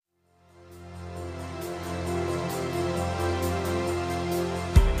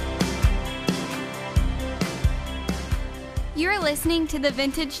You're listening to the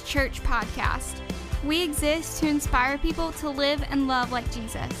Vintage Church Podcast. We exist to inspire people to live and love like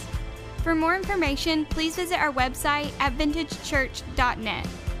Jesus. For more information, please visit our website at vintagechurch.net.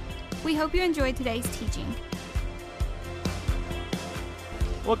 We hope you enjoyed today's teaching.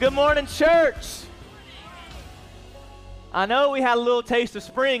 Well, good morning, church. I know we had a little taste of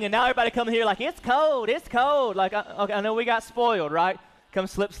spring, and now everybody coming here like, it's cold, it's cold. Like, okay, I know we got spoiled, right? Come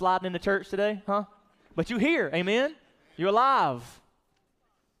slip sliding into church today, huh? But you here, amen? You're alive.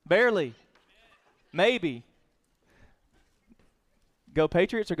 Barely. Maybe. Go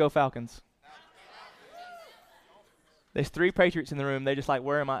Patriots or go Falcons? There's 3 Patriots in the room. They just like,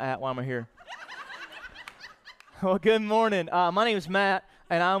 where am I at while I'm here? Well, good morning. My name is Matt,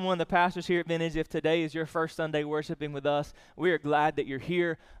 and I'm one of the pastors here at Vintage. If today is your first Sunday worshiping with us, we are glad that you're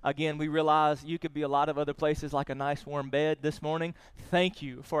here. Again, we realize you could be a lot of other places like a nice warm bed this morning. Thank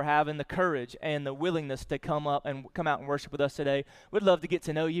you for having the courage and the willingness to come out and worship with us today. We'd love to get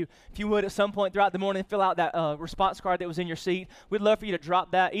to know you. If you would, at some point throughout the morning, fill out that response card that was in your seat. We'd love for you to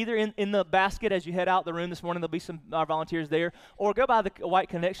drop that either in the basket as you head out the room this morning. There'll be some volunteers there. Or go by the White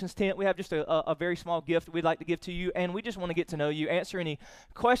Connections tent. We have just a very small gift we'd like to give to you, and we just want to get to know you, answer any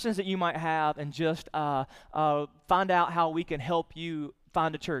questions that you might have, and just find out how we can help you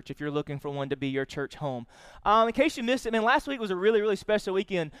find a church if you're looking for one to be your church home. In case you missed it, man, last week was a really, really special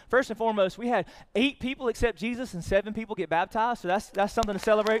weekend. First and foremost, we had 8 people accept Jesus and 7 people get baptized, so that's something to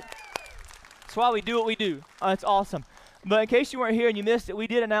celebrate. That's why we do what we do. It's awesome. But in case you weren't here and you missed it, we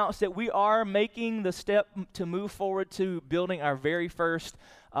did announce that we are making the step to move forward to building our very first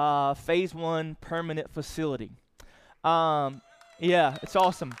Phase 1 permanent facility. Yeah, it's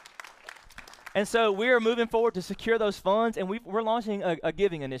awesome. And so we are moving forward to secure those funds, and we're launching a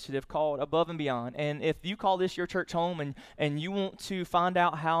giving initiative called Above and Beyond. And if you call this your church home and you want to find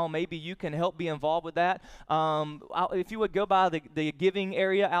out how maybe you can help be involved with that, if you would go by the giving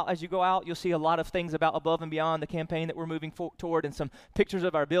area out as you go out, you'll see a lot of things about Above and Beyond, the campaign that we're moving toward, and some pictures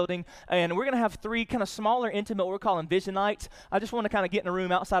of our building. And we're going to have 3 kind of smaller, intimate, what we're calling vision nights. I just want to kind of get in a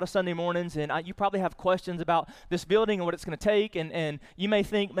room outside of Sunday mornings, and you probably have questions about this building and what it's going to take, and you may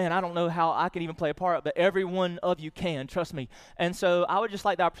think, man, I don't know how I can even play a part, but every one of you can, trust me. And so I would just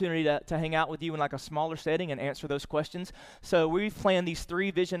like the opportunity to hang out with you in like a smaller setting and answer those questions. So we've planned these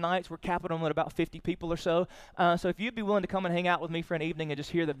 3 vision nights. We're capping them at about 50 people or so. So if you'd be willing to come and hang out with me for an evening and just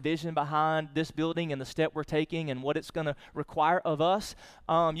hear the vision behind this building and the step we're taking and what it's going to require of us,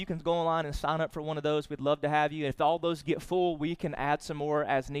 you can go online and sign up for one of those. We'd love to have you. If all those get full, we can add some more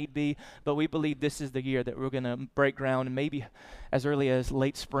as need be, but we believe this is the year that we're going to break ground, and maybe as early as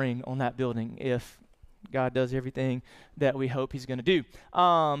late spring on that building if God does everything that we hope he's going to do.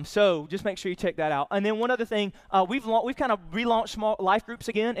 So just make sure you check that out. And then one other thing, we've kind of relaunched small life groups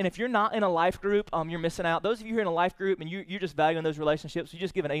again, and if you're not in a life group, you're missing out. Those of you who are in a life group and you're just valuing those relationships, you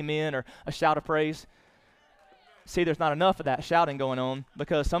just give an amen or a shout of praise. See, there's not enough of that shouting going on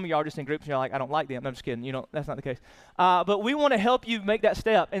because some of y'all are just in groups and you're like, I don't like them. I'm just kidding. That's not the case. But we want to help you make that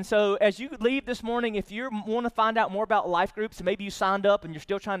step. And so as you leave this morning, if you want to find out more about life groups, and maybe you signed up and you're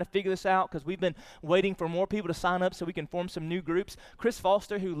still trying to figure this out because we've been waiting for more people to sign up so we can form some new groups. Chris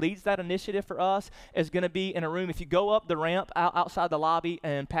Foster, who leads that initiative for us, is going to be in a room. If you go up the ramp outside the lobby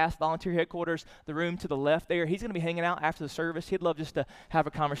and past volunteer headquarters, the room to the left there, he's going to be hanging out after the service. He'd love just to have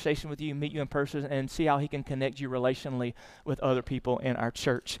a conversation with you, meet you in person, and see how he can connect you relationally with other people in our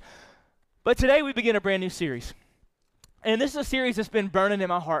church. But today we begin a brand new series. And this is a series that's been burning in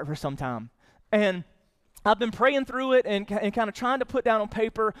my heart for some time. And I've been praying through it and kind of trying to put down on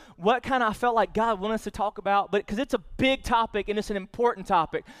paper what kind of I felt like God wanted us to talk about, but because it's a big topic and it's an important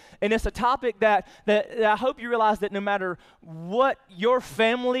topic. And it's a topic that I hope you realize that no matter what your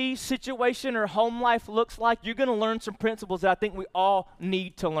family situation or home life looks like, you're going to learn some principles that I think we all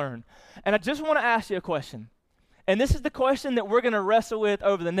need to learn. And I just want to ask you a question. And this is the question that we're going to wrestle with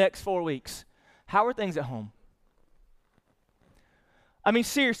over the next 4 weeks. How are things at home? I mean,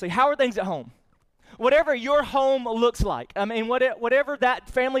 seriously, how are things at home? Whatever your home looks like. I mean, whatever that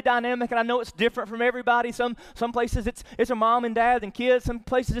family dynamic, and I know it's different from everybody. Some places it's a mom and dad and kids. Some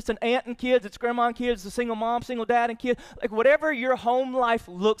places it's an aunt and kids. It's grandma and kids. It's a single mom, single dad and kids. Like whatever your home life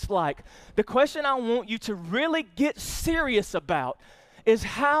looks like, the question I want you to really get serious about is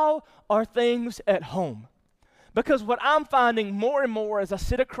how are things at home? Because what I'm finding more and more as I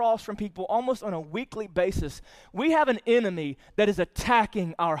sit across from people almost on a weekly basis, we have an enemy that is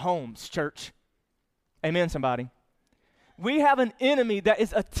attacking our homes, church. Amen, somebody. We have an enemy that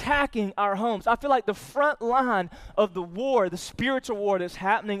is attacking our homes. I feel like the front line of the war, the spiritual war that's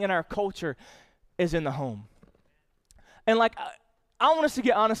happening in our culture is in the home. And like, I want us to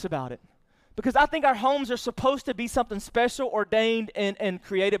get honest about it. Because I think our homes are supposed to be something special, ordained, and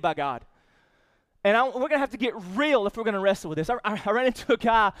created by God. And we're going to have to get real if we're going to wrestle with this. I ran into a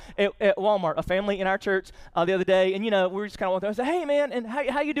guy at Walmart, a family in our church the other day, and, we were just kind of walking through. I said, hey, man, and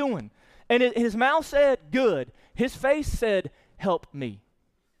how you doing? And his mouth said, good. His face said, help me.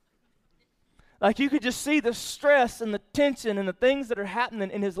 Like you could just see the stress and the tension and the things that are happening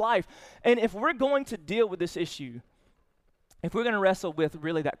in his life. And if we're going to deal with this issue, if we're going to wrestle with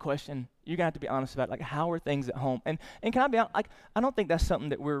really that question, you're going to have to be honest about, like, how are things at home? And can I be honest, like, I don't think that's something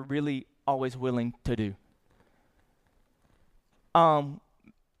that we're really always willing to do.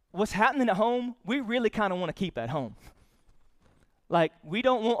 What's happening at home, we really kind of want to keep at home. Like, we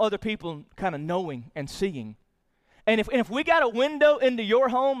don't want other people kind of knowing and seeing. And if we got a window into your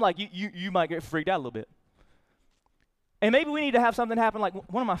home, like, you might get freaked out a little bit. And maybe we need to have something happen. Like,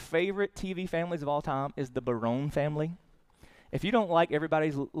 one of my favorite TV families of all time is the Barone family. If you don't like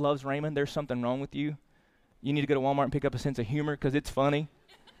Everybody Loves Raymond, there's something wrong with you. You need to go to Walmart and pick up a sense of humor because it's funny.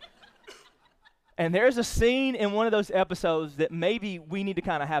 And there's a scene in one of those episodes that maybe we need to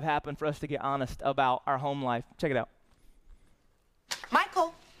kind of have happen for us to get honest about our home life. Check it out.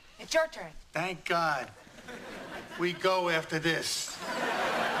 Michael, it's your turn. Thank God. We go after this.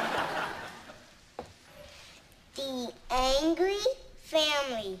 The Angry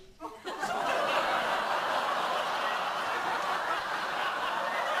Family.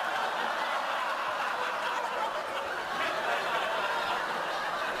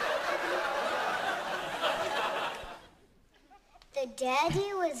 The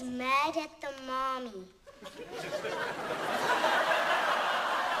daddy was mad at the mommy.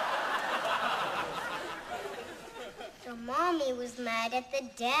 The mommy was mad at the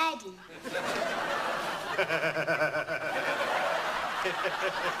daddy.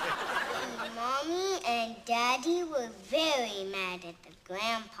 The mommy and daddy were very mad at the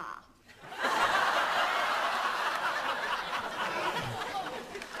grandpa.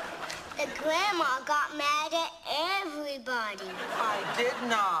 The grandma got mad at everybody. I did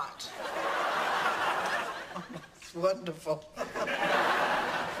not. It's wonderful.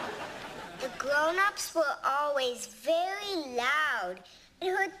 The grown-ups were always very loud. It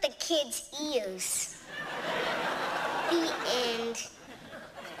hurt the kids' ears. The end.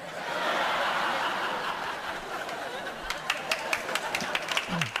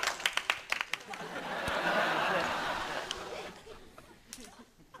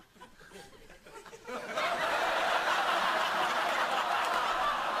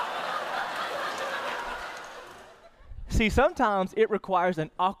 See, sometimes it requires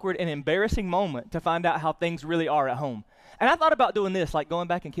an awkward and embarrassing moment to find out how things really are at home. And I thought about doing this, like going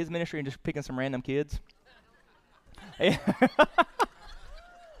back in kids ministry and just picking some random kids. But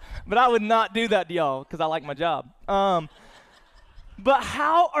I would not do that to y'all because I like my job. But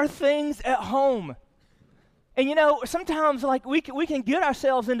how are things at home? And sometimes like we can get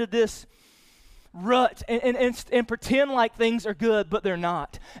ourselves into this rut and pretend like things are good, but they're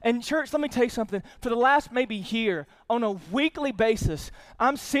not. And church, let me tell you something. For the last maybe year, on a weekly basis,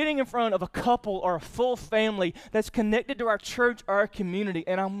 I'm sitting in front of a couple or a full family that's connected to our church or our community,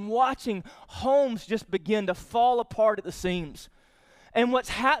 and I'm watching homes just begin to fall apart at the seams. And what's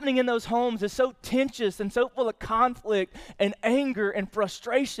happening in those homes is so tenuous and so full of conflict and anger and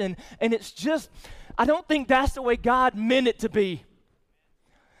frustration, and it's just, I don't think that's the way God meant it to be.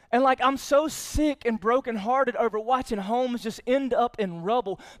 And like, I'm so sick and brokenhearted over watching homes just end up in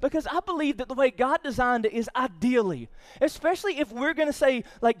rubble, because I believe that the way God designed it is ideally, especially if we're going to say,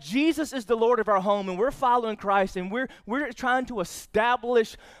 like, Jesus is the Lord of our home and we're following Christ and we're trying to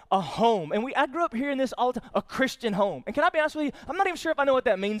establish a home. And I grew up hearing this all the time, a Christian home. And can I be honest with you? I'm not even sure if I know what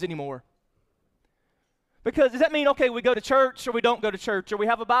that means anymore. Because does that mean, okay, we go to church or we don't go to church, or we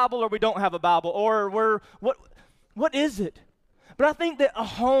have a Bible or we don't have a Bible, or what is it? But I think that a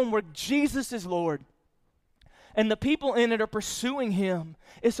home where Jesus is Lord and the people in it are pursuing Him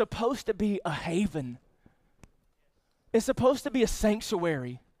is supposed to be a haven. It's supposed to be a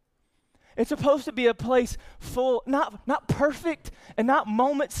sanctuary. It's supposed to be a place full, not perfect and not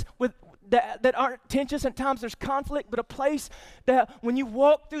moments that aren't tenuous. At times there's conflict, but a place that when you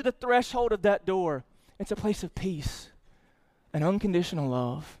walk through the threshold of that door, it's a place of peace and unconditional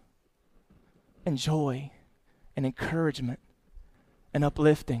love and joy and encouragement and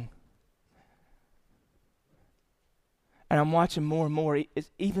uplifting. And I'm watching more and more,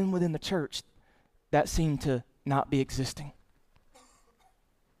 even within the church, that seemed to not be existing. I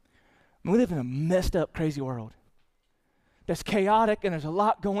mean, we live in a messed up, crazy world that's chaotic and there's a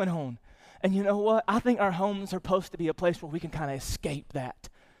lot going on. And you know what? I think our homes are supposed to be a place where we can kind of escape that.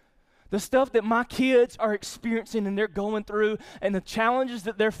 The stuff that my kids are experiencing and they're going through, and the challenges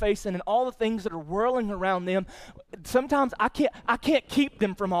that they're facing, and all the things that are whirling around them, sometimes I can't keep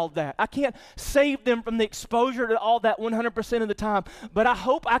them from all that. I can't save them from the exposure to all that 100% of the time. But I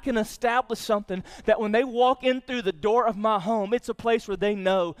hope I can establish something that when they walk in through the door of my home, it's a place where they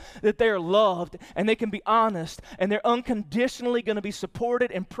know that they are loved and they can be honest and they're unconditionally going to be supported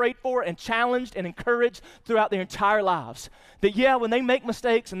and prayed for and challenged and encouraged throughout their entire lives. That, yeah, when they make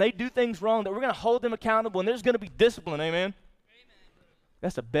mistakes and they do things wrong, that we're going to hold them accountable and there's going to be discipline, amen?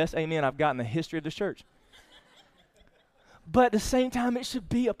 That's the best amen I've got in the history of the church. But at the same time, it should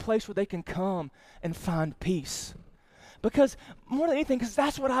be a place where they can come and find peace. Because more than anything, because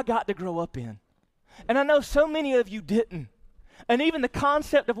that's what I got to grow up in. And I know so many of you didn't. And even the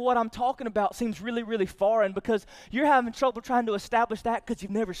concept of what I'm talking about seems really, really foreign because you're having trouble trying to establish that because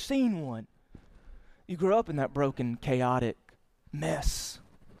you've never seen one. You grew up in that broken, chaotic mess.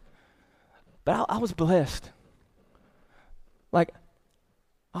 But I was blessed. Like,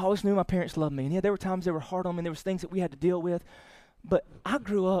 I always knew my parents loved me. And yeah, there were times they were hard on me and there was things that we had to deal with. But I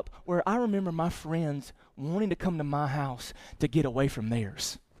grew up where I remember my friends wanting to come to my house to get away from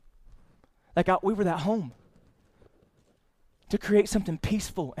theirs. Like we were that home. To create something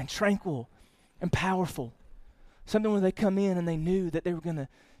peaceful and tranquil and powerful. Something where they come in and they knew that they were going to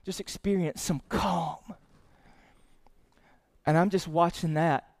just experience some calm. And I'm just watching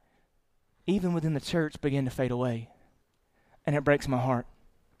that, even within the church, begin to fade away. And it breaks my heart.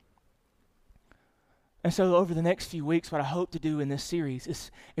 And so over the next few weeks, what I hope to do in this series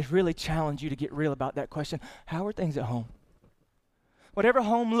is really challenge you to get real about that question. How are things at home? Whatever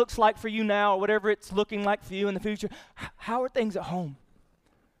home looks like for you now, or whatever it's looking like for you in the future, how are things at home?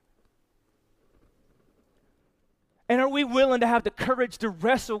 And are we willing to have the courage to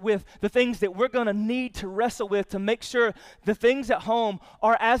wrestle with the things that we're going to need to wrestle with to make sure the things at home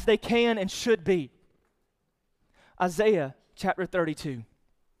are as they can and should be? Isaiah chapter 32,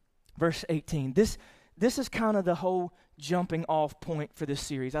 verse 18. This is kind of the whole jumping off point for this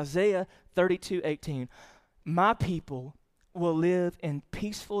series. Isaiah 32:18. My people will live in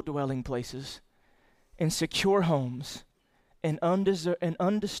peaceful dwelling places, in secure homes, in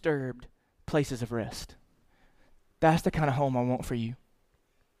undisturbed places of rest. That's the kind of home I want for you.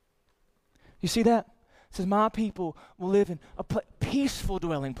 You see that? It says, my people will live in peaceful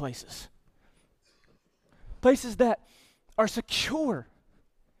dwelling places. Places that are secure.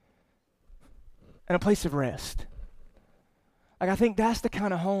 And a place of rest. Like, I think that's the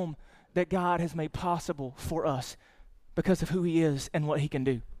kind of home that God has made possible for us because of who He is and what He can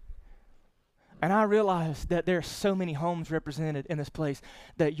do. And I realize that there are so many homes represented in this place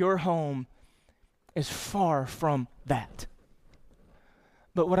that your home is far from that.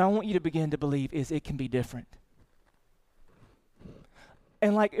 But what I want you to begin to believe is it can be different.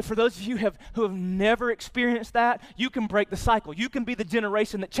 And like, for those of you who have never experienced that, you can break the cycle. You can be the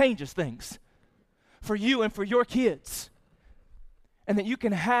generation that changes things for you and for your kids. And that you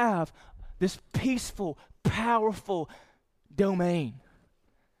can have this peaceful, powerful domain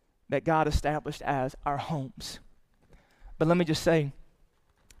that God established as our homes. But let me just say,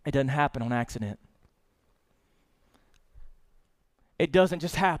 it doesn't happen on accident. It doesn't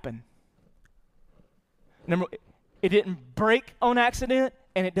just happen. Number, it didn't break on accident,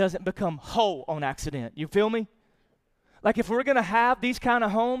 and it doesn't become whole on accident. You feel me? Like, if we're going to have these kind of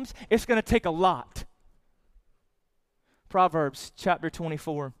homes, it's going to take a lot. Proverbs chapter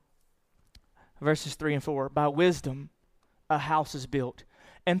 24, verses 3 and 4. By wisdom, a house is built,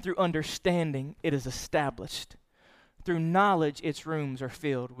 and through understanding, it is established. Through knowledge, its rooms are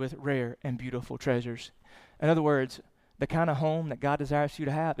filled with rare and beautiful treasures. In other words, the kind of home that God desires you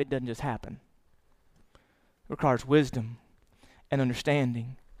to have, it doesn't just happen. It requires wisdom and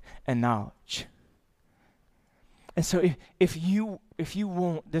understanding and knowledge. And so if you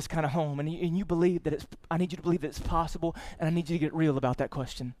want this kind of home and you believe that I need you to believe that it's possible, and I need you to get real about that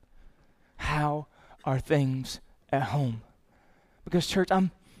question. How are things at home? Because church,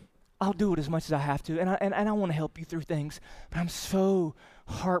 I'll do it as much as I have to, and I want to help you through things, but I'm so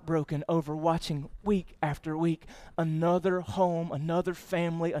heartbroken over watching week after week another home, another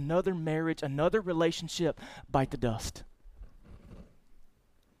family, another marriage, another relationship bite the dust.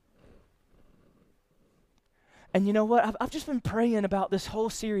 And you know what? I've just been praying about this whole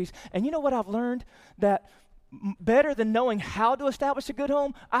series. And you know what I've learned? That better than knowing how to establish a good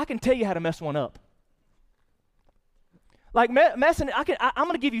home, I can tell you how to mess one up. Like messing, I'm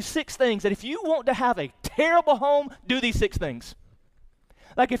going to give you 6 things that if you want to have a terrible home, do these 6 things.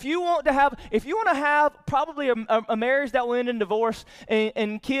 Like if you want to have probably a marriage that will end in divorce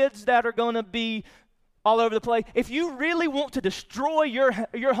and kids that are going to be all over the place. If you really want to destroy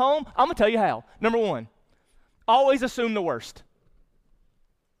your home, I'm going to tell you how. Number one, always assume the worst.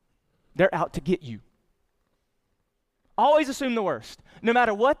 They're out to get you. Always assume the worst. No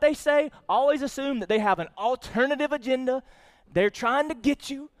matter what they say, always assume that they have an alternative agenda. They're trying to get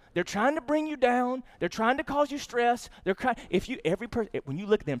you. They're trying to bring you down. They're trying to cause you stress. When you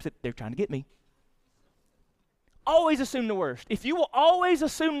look at them, they're trying to get me. Always assume the worst. If you will always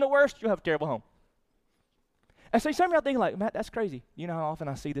assume the worst, you'll have a terrible home. And so some of y'all thinking like, Matt, that's crazy. You know how often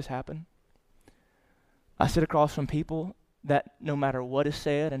I see this happen? I sit across from people that no matter what is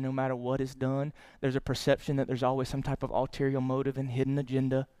said and no matter what is done, there's a perception that there's always some type of ulterior motive and hidden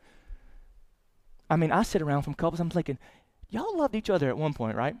agenda. I mean, I sit around from couples, I'm thinking, y'all loved each other at one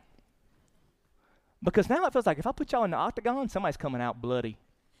point, right? Because now it feels like if I put y'all in the octagon, somebody's coming out bloody.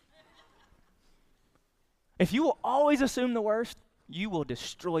 If you will always assume the worst, you will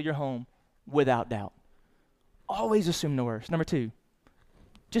destroy your home without doubt. Always assume the worst. Number two,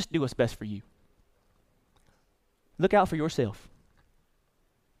 just do what's best for you. Look out for yourself.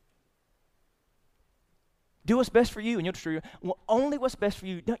 Do what's best for you and you'll destroy only what's best for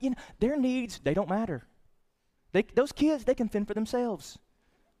you. Their needs, they don't matter. Those kids, they can fend for themselves.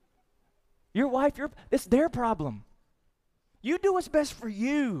 Your wife, it's their problem. You do what's best for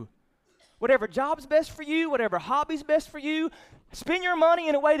you. Whatever job's best for you, whatever hobby's best for you, spend your money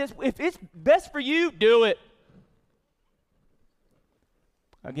in a way that if it's best for you, do it.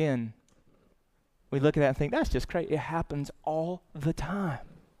 Again, we look at that and think, that's just crazy. It happens all the time.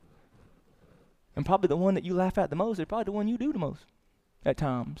 And probably the one that you laugh at the most is probably the one you do the most at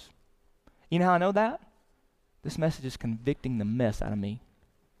times. You know how I know that? This message is convicting the mess out of me.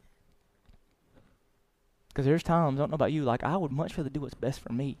 Because there's times, I don't know about you, like I would much rather do what's best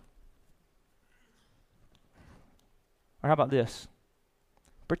for me. Or how about this?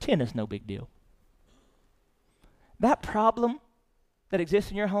 Pretend it's no big deal. That problem that exists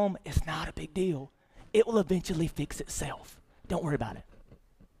in your home is not a big deal. It will eventually fix itself. Don't worry about it.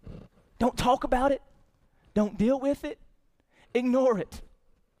 Don't talk about it. Don't deal with it. Ignore it.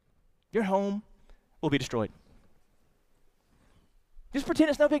 Your home will be destroyed. Just pretend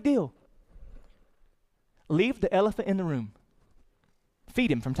it's no big deal. Leave the elephant in the room.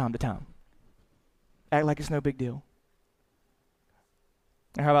 Feed him from time to time. Act like it's no big deal.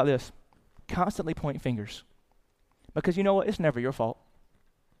 And how about this? Constantly point fingers. Because you know what? It's never your fault.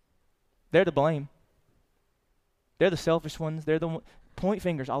 They're to blame. They're the selfish ones. They're the one. Point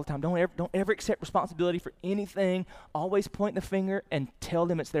fingers all the time. Don't ever accept responsibility for anything. Always point the finger and tell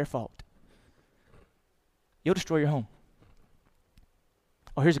them it's their fault. You'll destroy your home.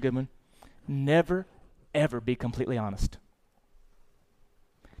 Oh, here's a good one. Never, ever be completely honest.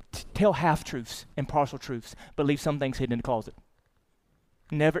 Tell half-truths and partial truths, but leave some things hidden in the closet.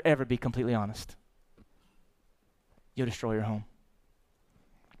 Never, ever be completely honest. You'll destroy your home.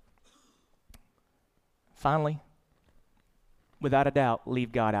 Finally, without a doubt,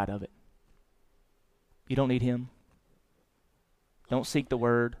 leave God out of it. You don't need him. Don't seek the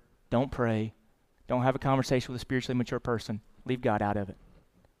word. Don't pray. Don't have a conversation with a spiritually mature person. Leave God out of it.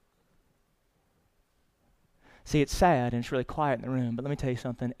 See, it's sad and it's really quiet in the room, but let me tell you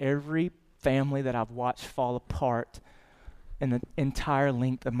something. Every family that I've watched fall apart in the entire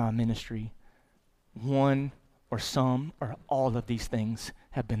length of my ministry, one or some or all of these things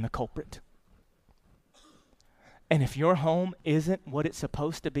have been the culprit. And if your home isn't what it's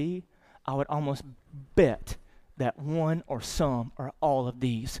supposed to be, I would almost bet that one or some or all of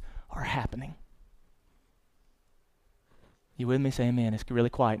these are happening. You with me? Say amen. It's really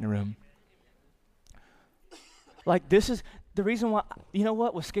quiet in the room. Like this is the reason why, you know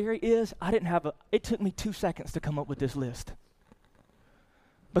what was scary is it took me 2 seconds to come up with this list.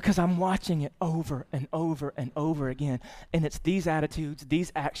 Because I'm watching it over and over and over again. And it's these attitudes,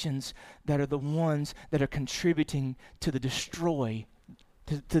 these actions that are the ones that are contributing to the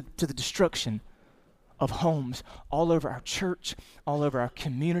the destruction of homes all over our church, all over our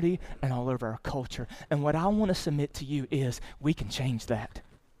community, and all over our culture. And what I want to submit to you is we can change that.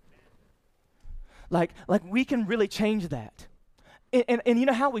 Like we can really change that. And you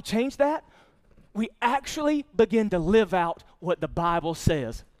know how we change that? We actually begin to live out what the Bible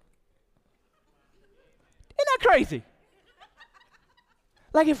says. Isn't that crazy?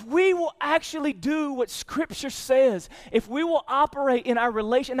 Like if we will actually do what Scripture says, if we will operate in our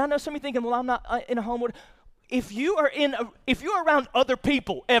relation, and I know some of you thinking, well, I'm not in a home. If you are around other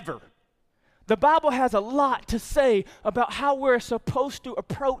people ever, The Bible has a lot to say about how we're supposed to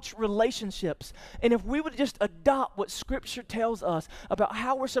approach relationships. And if we would just adopt what Scripture tells us about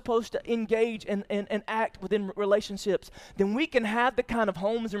how we're supposed to engage and act within relationships, then we can have the kind of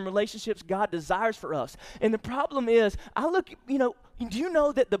homes and relationships God desires for us. And the problem is, do you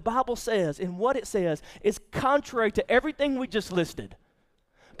know that the Bible says, and what it says is contrary to everything we just listed?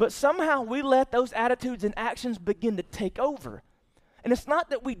 But somehow we let those attitudes and actions begin to take over. And it's not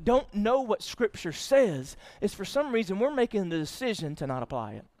that we don't know what Scripture says. It's for some reason we're making the decision to not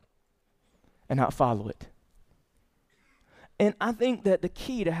apply it and not follow it. And I think that the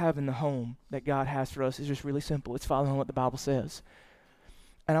key to having the home that God has for us is just really simple. It's following what the Bible says.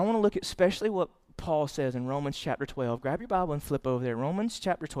 And I want to look at especially what Paul says in Romans chapter 12. Grab your Bible and flip over there. Romans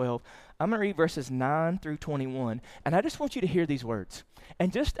chapter 12. I'm going to read verses 9 through 21. And I just want you to hear these words.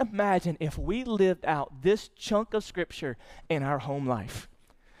 And just imagine if we lived out this chunk of Scripture in our home life.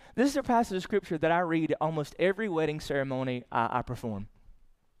 This is a passage of Scripture that I read at almost every wedding ceremony I perform.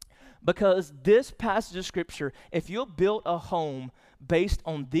 Because this passage of Scripture, if you'll build a home based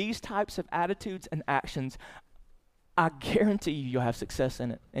on these types of attitudes and actions, I guarantee you'll have success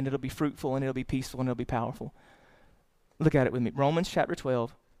in it, and it'll be fruitful, and it'll be peaceful, and it'll be powerful. Look at it with me. Romans chapter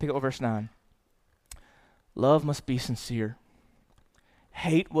 12, pick up verse 9. Love must be sincere.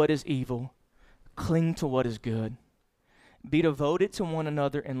 Hate what is evil. Cling to what is good. Be devoted to one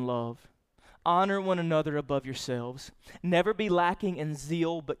another in love. Honor one another above yourselves. Never be lacking in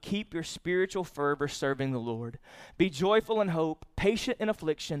zeal, but keep your spiritual fervor serving the Lord. Be joyful in hope, patient in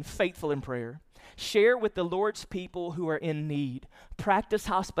affliction, faithful in prayer. Share with the Lord's people who are in need. Practice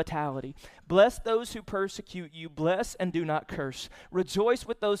hospitality. Bless those who persecute you. Bless and do not curse. Rejoice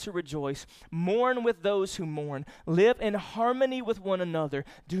with those who rejoice. Mourn with those who mourn. Live in harmony with one another.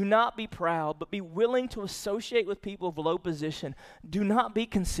 Do not be proud, but be willing to associate with people of low position. Do not be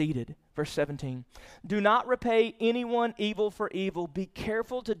conceited. Verse 17. Do not repay anyone evil for evil. Be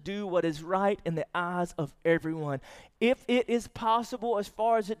careful to do what is right in the eyes of everyone. If it is possible, as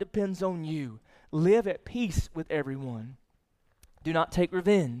far as it depends on you, live at peace with everyone. Do not take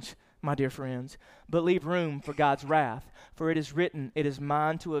revenge, my dear friends, but leave room for God's wrath. For it is written, it is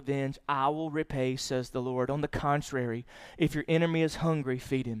mine to avenge, I will repay, says the Lord. On the contrary, if your enemy is hungry,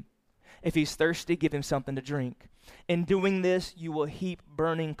 feed him. If he's thirsty, give him something to drink. In doing this, you will heap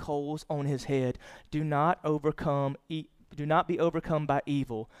burning coals on his head. Do not be overcome by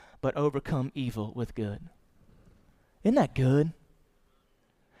evil, but overcome evil with good. Isn't that good?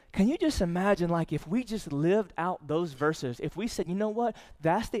 Can you just imagine, like, if we just lived out those verses, if we said, you know what,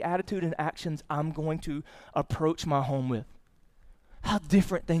 that's the attitude and actions I'm going to approach my home with, how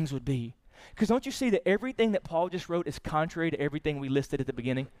different things would be. Because don't you see that everything that Paul just wrote is contrary to everything we listed at the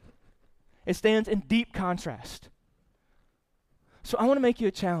beginning? It stands in deep contrast. So I want to make you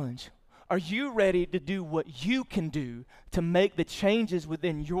a challenge. Are you ready to do what you can do to make the changes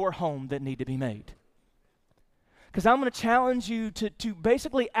within your home that need to be made? Because I'm going to challenge you to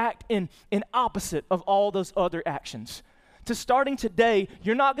basically act in opposite of all those other actions. To starting today,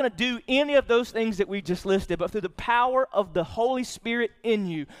 you're not going to do any of those things that we just listed, but through the power of the Holy Spirit in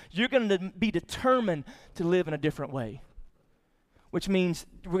you, you're going to be determined to live in a different way. Which means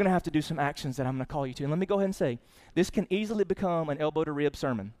we're going to have to do some actions that I'm going to call you to. And let me go ahead and say, this can easily become an elbow-to-rib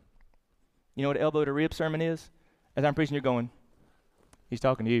sermon. You know what an elbow-to-rib sermon is? As I'm preaching, you're going, he's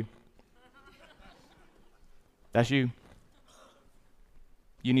talking to you. That's you.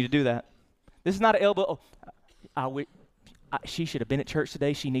 You need to do that. This is not an elbow. She should have been at church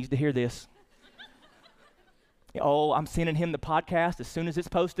today. She needs to hear this. Oh, I'm sending him the podcast as soon as it's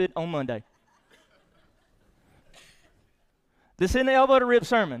posted on Monday. This isn't an elbow-to-rib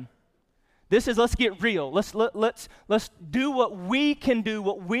sermon. This is let's get real. Let's do what we can do,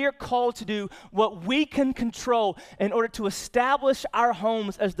 what we're called to do, what we can control in order to establish our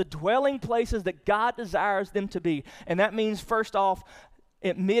homes as the dwelling places that God desires them to be. And that means, first off,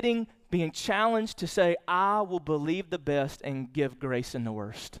 admitting, being challenged to say, I will believe the best and give grace in the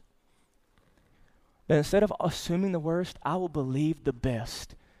worst. That instead of assuming the worst, I will believe the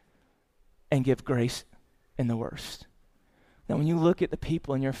best and give grace in the worst. Now, when you look at the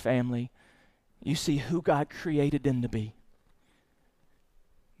people in your family, you see who God created them to be.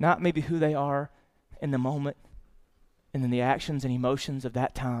 Not maybe who they are in the moment and in the actions and emotions of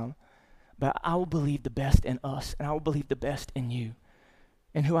that time, but I will believe the best in us, and I will believe the best in you,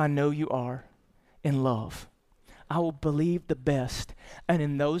 and who I know you are in love. I will believe the best, and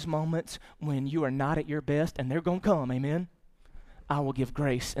in those moments when you are not at your best, and they're going to come, amen, I will give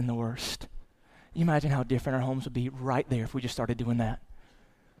grace in the worst. You imagine how different our homes would be right there if we just started doing that.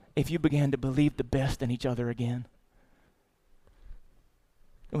 If you began to believe the best in each other again.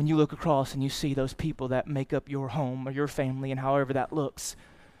 when you look across and you see those people that make up your home or your family and however that looks.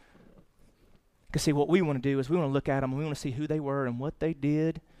 Because see, what we want to do is we want to look at them and we want to see who they were and what they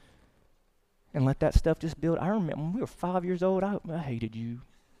did and let that stuff just build. I remember when we were 5 years old, I hated you.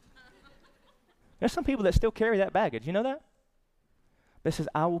 There's some people that still carry that baggage. You know that? But it says,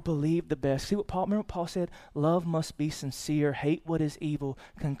 I will believe the best. See remember what Paul said? Love must be sincere. Hate what is evil.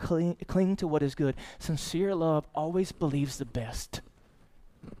 Cling to what is good. Sincere love always believes the best.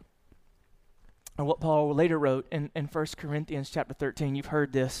 And what Paul later wrote in 1 Corinthians chapter 13, you've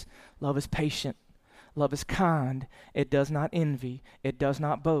heard this. Love is patient. Love is kind. It does not envy. It does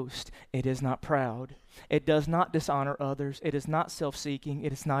not boast. It is not proud. It does not dishonor others. It is not self-seeking.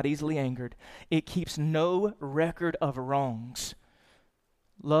 It is not easily angered. It keeps no record of wrongs.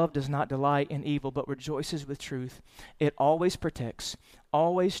 Love does not delight in evil, but rejoices with truth. It always protects,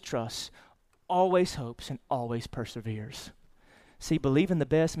 always trusts, always hopes, and always perseveres. See, believing the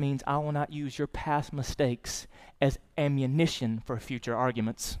best means I will not use your past mistakes as ammunition for future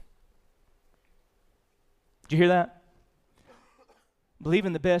arguments. Did you hear that?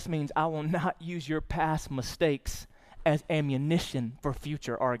 Believing the best means I will not use your past mistakes as ammunition for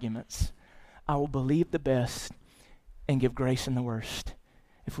future arguments. I will believe the best and give grace in the worst.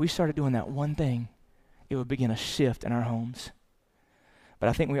 If we started doing that one thing, it would begin a shift in our homes. But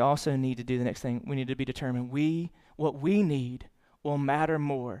I think we also need to do the next thing. We need to be determined. What we need will matter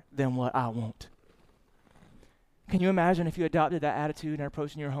more than what I want. Can you imagine if you adopted that attitude and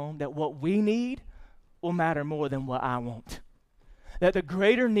approach in your home, that what we need will matter more than what I want? That the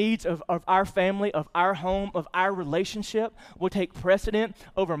greater needs of our family, of our home, of our relationship will take precedent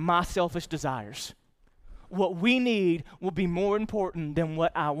over my selfish desires. What we need will be more important than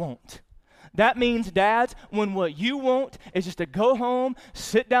what I want. That means, dads, when what you want is just to go home,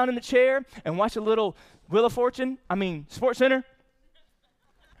 sit down in the chair, and watch a little Wheel of Fortune, Sports Center.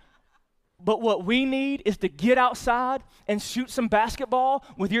 But what we need is to get outside and shoot some basketball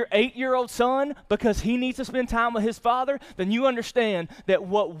with your 8-year-old son because he needs to spend time with his father, then you understand that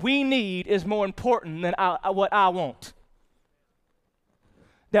what we need is more important than what I want.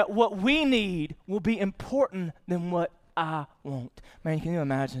 That what we need will be important than what I want. Man, can you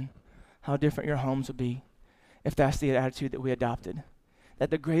imagine how different your homes would be if that's the attitude that we adopted?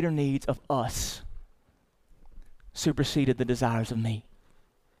 That the greater needs of us superseded the desires of me.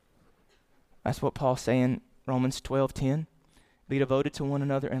 That's what Paul's saying, Romans 12:10. Be devoted to one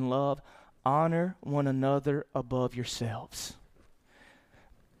another in love. Honor one another above yourselves.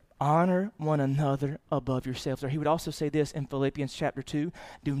 Honor one another above yourselves. Or he would also say this in Philippians chapter 2,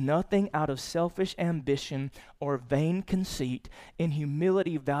 do nothing out of selfish ambition or vain conceit. In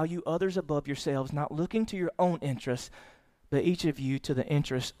humility value others above yourselves, not looking to your own interests, but each of you to the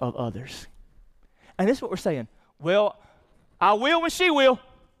interests of others. And this is what we're saying. Well, I will when she will.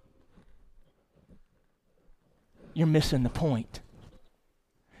 You're missing the point.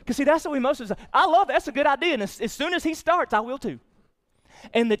 Because see, that's what we most of us say. I love that. That's a good idea. And as soon as he starts, I will too.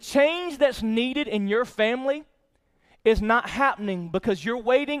 And the change that's needed in your family is not happening because you're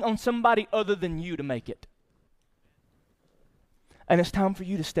waiting on somebody other than you to make it. And it's time for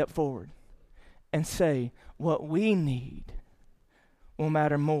you to step forward and say, what we need will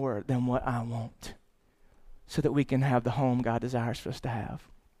matter more than what I want, so that we can have the home God desires for us to have.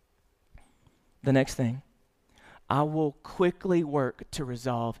 The next thing, I will quickly work to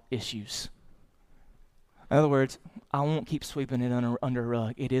resolve issues. In other words, I won't keep sweeping it under a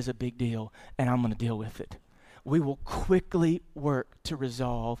rug. It is a big deal, and I'm going to deal with it. We will quickly work to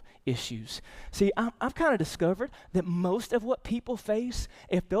resolve issues. See, I've kind of discovered that most of what people face,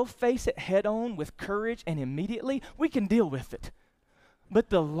 if they'll face it head on with courage and immediately, we can deal with it. But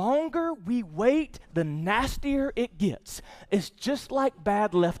the longer we wait, the nastier it gets. It's just like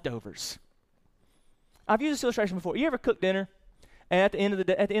bad leftovers. I've used this illustration before. You ever cook dinner? And at the end of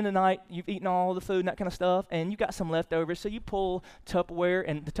the night, you've eaten all the food and that kind of stuff, and you got some leftovers, so you pull Tupperware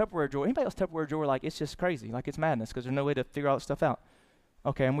and the Tupperware drawer. Anybody else Tupperware drawer, like, it's just crazy, like it's madness, because there's no way to figure all that stuff out.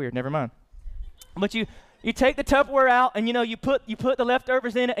 Okay, I'm weird, never mind. But you take the Tupperware out, and you put the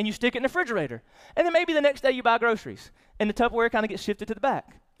leftovers in it, and you stick it in the refrigerator. And then maybe the next day you buy groceries, and the Tupperware kind of gets shifted to the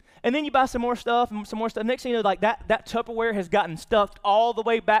back. And then you buy some more stuff and some more stuff. Next thing you know, like that Tupperware has gotten stuffed all the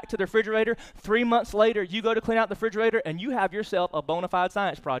way back to the refrigerator. 3 months later, you go to clean out the refrigerator, and you have yourself a bona fide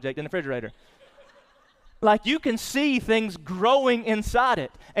science project in the refrigerator. Like, you can see things growing inside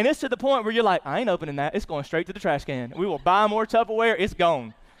it. And it's to the point where you're like, I ain't opening that. It's going straight to the trash can. We will buy more Tupperware. It's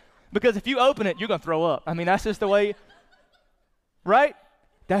gone. Because if you open it, you're going to throw up. I mean, that's just the way, right?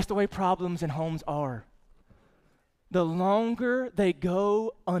 That's the way problems in homes are. The longer they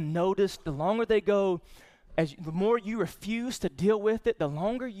go unnoticed, the longer they go the more you refuse to deal with it, the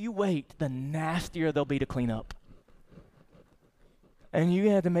longer you wait, the nastier they'll be to clean up. And you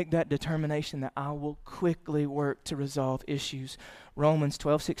have to make that determination that I will quickly work to resolve issues. Romans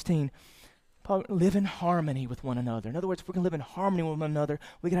 12:16, live in harmony with one another. In other words, if we're going to live in harmony with one another,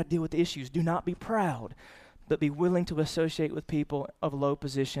 we got to deal with the issues. Do not be proud, but be willing to associate with people of low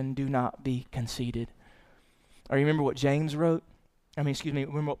position. Do not be conceited. Or you remember what James wrote?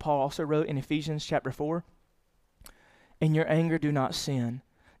 Remember what Paul also wrote in Ephesians chapter 4? In your anger, do not sin.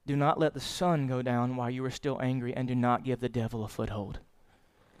 Do not let the sun go down while you are still angry, and do not give the devil a foothold.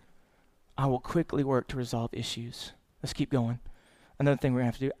 I will quickly work to resolve issues. Let's keep going. Another thing we're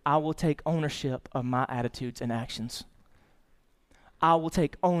going to have to do, I will take ownership of my attitudes and actions. I will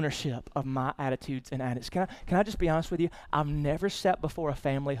take ownership of my attitudes and attitudes. Can I just be honest with you? I've never sat before a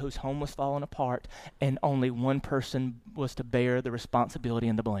family whose home was falling apart and only one person was to bear the responsibility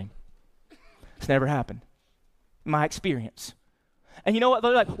and the blame. It's never happened. My experience. And you know what?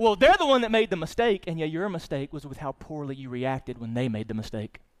 They're like, well, they're the one that made the mistake. And yeah, your mistake was with how poorly you reacted when they made the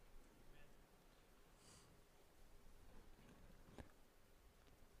mistake.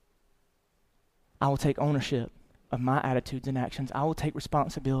 I will take ownership of my attitudes and actions. I will take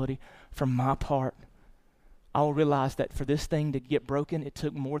responsibility for my part. I will realize that for this thing to get broken, it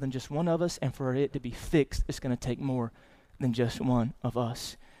took more than just one of us. And for it to be fixed, it's going to take more than just one of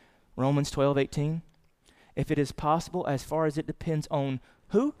us. Romans 12:18. If it is possible, as far as it depends on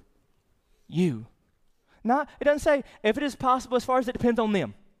who? You. It doesn't say, if it is possible, as far as it depends on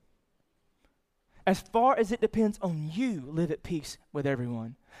them. As far as it depends on you, live at peace with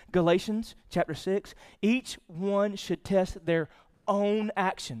everyone. Galatians chapter 6, each one should test their own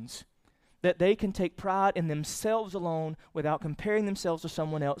actions, that they can take pride in themselves alone without comparing themselves to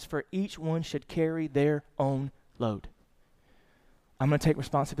someone else, for each one should carry their own load. I'm going to take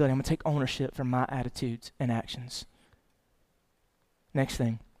responsibility. I'm going to take ownership for my attitudes and actions. Next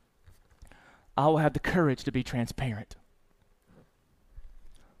thing, I will have the courage to be transparent.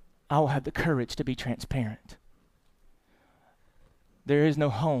 I will have the courage to be transparent. There is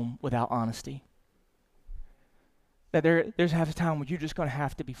no home without honesty. That there's a time when you're just going to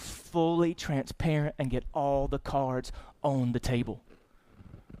have to be fully transparent and get all the cards on the table.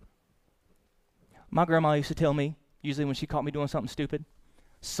 My grandma used to tell me, usually when she caught me doing something stupid,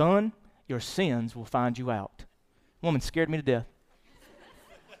 son, your sins will find you out. Woman scared me to death.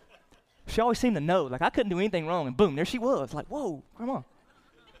 She always seemed to know, like I couldn't do anything wrong, and boom, there she was. Like, whoa, grandma.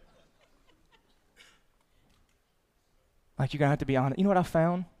 Like, you're going to have to be honest. You know what I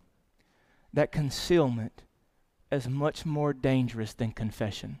found? That concealment is much more dangerous than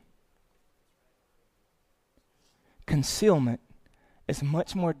confession. Concealment is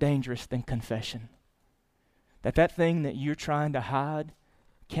much more dangerous than confession. That thing that you're trying to hide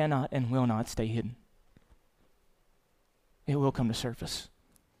cannot and will not stay hidden. It will come to surface.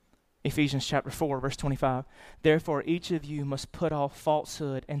 Ephesians chapter 4, verse 25. Therefore, each of you must put off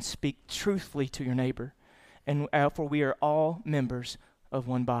falsehood and speak truthfully to your neighbor, and for we are all members of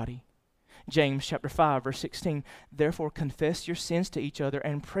one body. James chapter 5, verse 16. Therefore, confess your sins to each other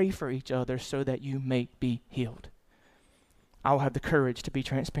and pray for each other so that you may be healed. I will have the courage to be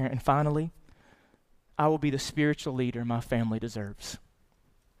transparent. And finally, I will be the spiritual leader my family deserves.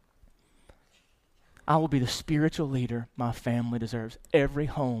 I will be the spiritual leader my family deserves. Every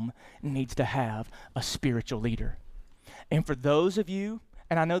home needs to have a spiritual leader. And for those of you,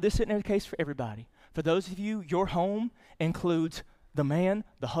 and I know this isn't the case for everybody, for those of you, your home includes the man,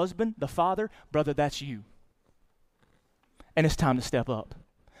 the husband, the father. Brother, that's you. And it's time to step up.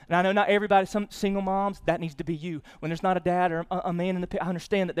 And I know not everybody, some single moms, that needs to be you. When there's not a dad or a man in the pit, I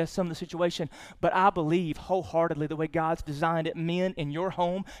understand that that's some of the situation, but I believe wholeheartedly the way God's designed it, men in your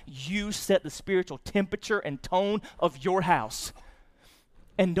home, you set the spiritual temperature and tone of your house.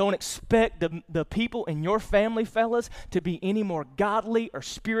 And don't expect the people in your family, fellas, to be any more godly or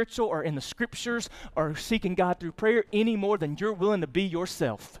spiritual or in the scriptures or seeking God through prayer any more than you're willing to be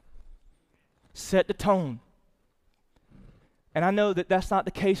yourself. Set the tone. And I know that that's not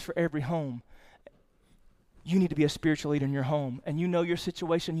the case for every home. You need to be a spiritual leader in your home. And you know your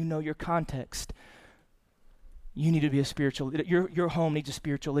situation, you know your context. You need to be a spiritual leader. Your home needs a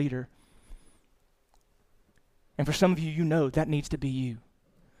spiritual leader. And for some of you, you know that needs to be you.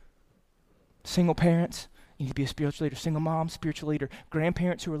 Single parents, you need to be a spiritual leader. Single moms, spiritual leader.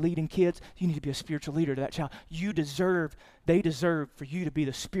 Grandparents who are leading kids, you need to be a spiritual leader to that child. They deserve for you to be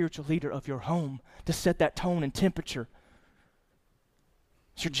the spiritual leader of your home, to set that tone and temperature.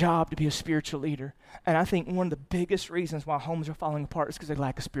 It's your job to be a spiritual leader. And I think one of the biggest reasons why homes are falling apart is because they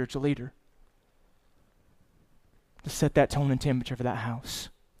lack a spiritual leader to set that tone and temperature for that house.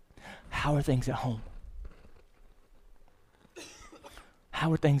 How are things at home?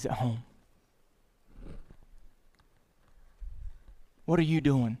 How are things at home? What are you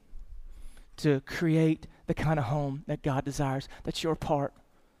doing to create the kind of home that God desires? That's your part.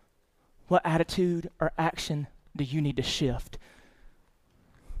 What attitude or action do you need to shift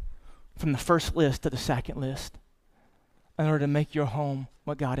from the first list to the second list in order to make your home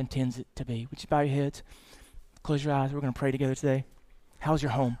what God intends it to be? Would you bow your heads? Close your eyes. We're going to pray together today. How's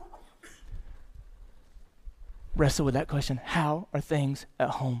your home? Wrestle with that question. How are things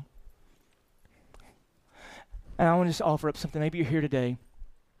at home? And I want to just offer up something. Maybe you're here today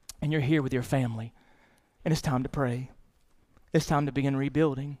and you're here with your family and it's time to pray. It's time to begin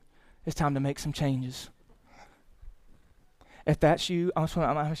rebuilding. It's time to make some changes. If that's you, I'm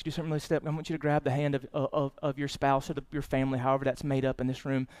going to ask you to do something really step. I want you to grab the hand of your spouse or your family, however that's made up in this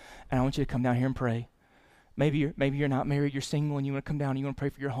room, and I want you to come down here and pray. Maybe you're not married, you're single, and you want to come down and you want to pray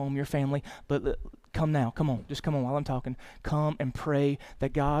for your home, your family, but come now. Come on. Just come on while I'm talking. Come and pray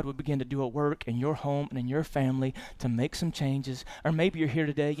that God would begin to do a work in your home and in your family to make some changes. Or maybe you're here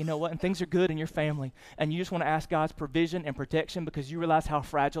today, you know what, and things are good in your family, and you just want to ask God's provision and protection because you realize how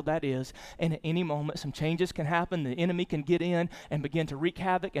fragile that is. And at any moment, some changes can happen. The enemy can get in and begin to wreak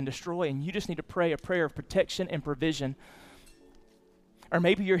havoc and destroy, and you just need to pray a prayer of protection and provision. Or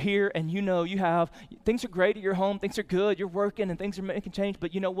maybe you're here and you know things are great at your home, things are good, you're working and things are making change,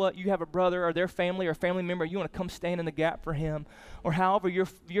 but you know what? You have a brother or their family or a family member, you want to come stand in the gap for him. Or however your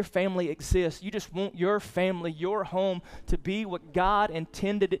family exists, you just want your family, your home to be what God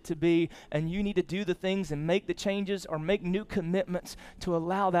intended it to be, and you need to do the things and make the changes or make new commitments to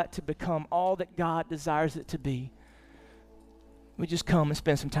allow that to become all that God desires it to be. We just come and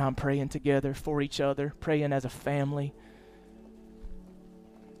spend some time praying together for each other, praying as a family,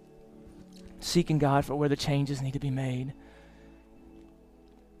 seeking God for where the changes need to be made.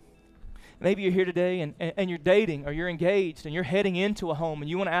 Maybe you're here today and you're dating or you're engaged and you're heading into a home and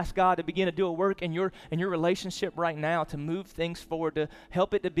you want to ask God to begin to do a work in your relationship right now to move things forward, to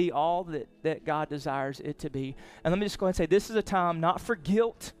help it to be all that God desires it to be. And let me just go ahead and say this is a time not for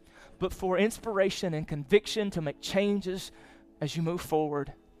guilt, but for inspiration and conviction to make changes as you move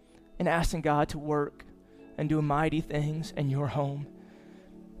forward and asking God to work and do mighty things in your home.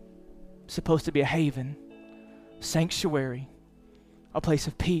 Supposed to be a haven, sanctuary, a place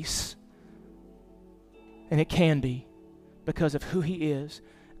of peace. And it can be because of who He is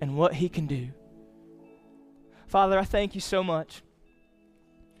and what He can do. Father, I thank You so much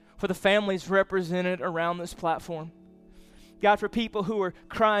for the families represented around this platform. God, for people who are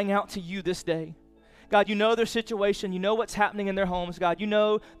crying out to You this day. God, You know their situation. You know what's happening in their homes. God, You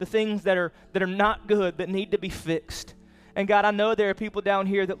know the things that are not good, that need to be fixed. And God, I know there are people down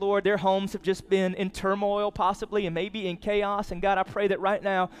here that, Lord, their homes have just been in turmoil possibly and maybe in chaos. And God, I pray that right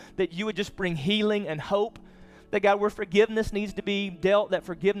now that You would just bring healing and hope. That God, where forgiveness needs to be dealt, that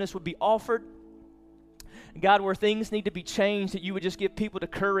forgiveness would be offered. God, where things need to be changed, that You would just give people the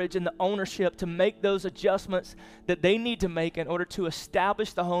courage and the ownership to make those adjustments that they need to make in order to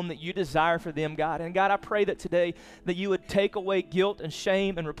establish the home that You desire for them, God. And God, I pray that today that You would take away guilt and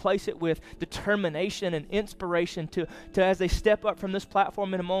shame and replace it with determination and inspiration to as they step up from this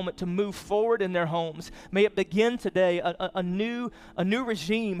platform in a moment to move forward in their homes. May it begin today, a new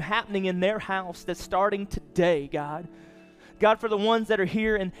regime happening in their house that's starting today, God. God, for the ones that are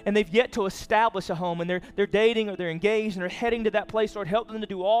here and they've yet to establish a home and they're dating or they're engaged and they're heading to that place, Lord, help them to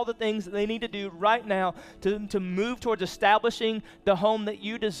do all the things that they need to do right now to move towards establishing the home that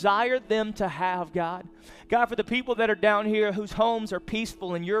You desire them to have, God. God, for the people that are down here whose homes are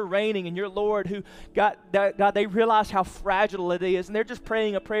peaceful and You're reigning and You're Lord, who, God, they realize how fragile it is and they're just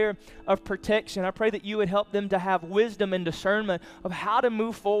praying a prayer of protection. I pray that You would help them to have wisdom and discernment of how to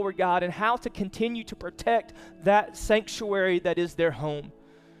move forward, God, and how to continue to protect that sanctuary that is their home.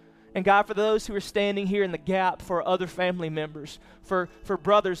 And God, for those who are standing here in the gap for other family members, for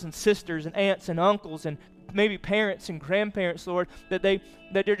brothers and sisters and aunts and uncles and maybe parents and grandparents, Lord, that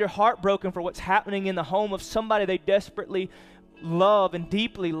they're heartbroken for what's happening in the home of somebody they desperately love and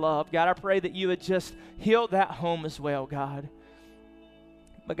deeply love. God, I pray that You would just heal that home as well, God.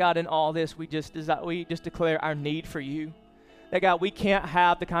 But God, in all this, we just declare our need for You. That, God, we can't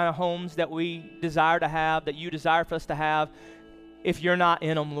have the kind of homes that we desire to have, that You desire for us to have, if You're not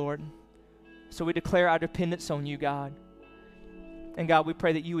in them, Lord. So we declare our dependence on You, God. And God, we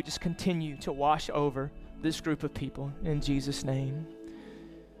pray that You would just continue to wash over this group of people in Jesus' name.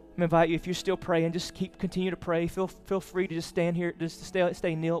 I invite you, if you're still praying, just continue to pray. Feel free to just stand here, just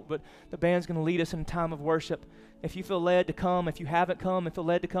stay knelt, but the band's going to lead us in a time of worship. If you feel led to come, if you haven't come and feel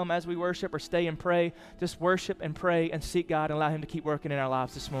led to come as we worship or stay and pray, just worship and pray and seek God and allow Him to keep working in our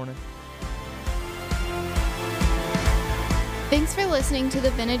lives this morning. Thanks for listening to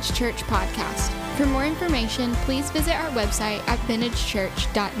the Vintage Church podcast. For more information, please visit our website at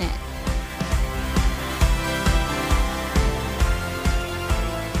vintagechurch.net.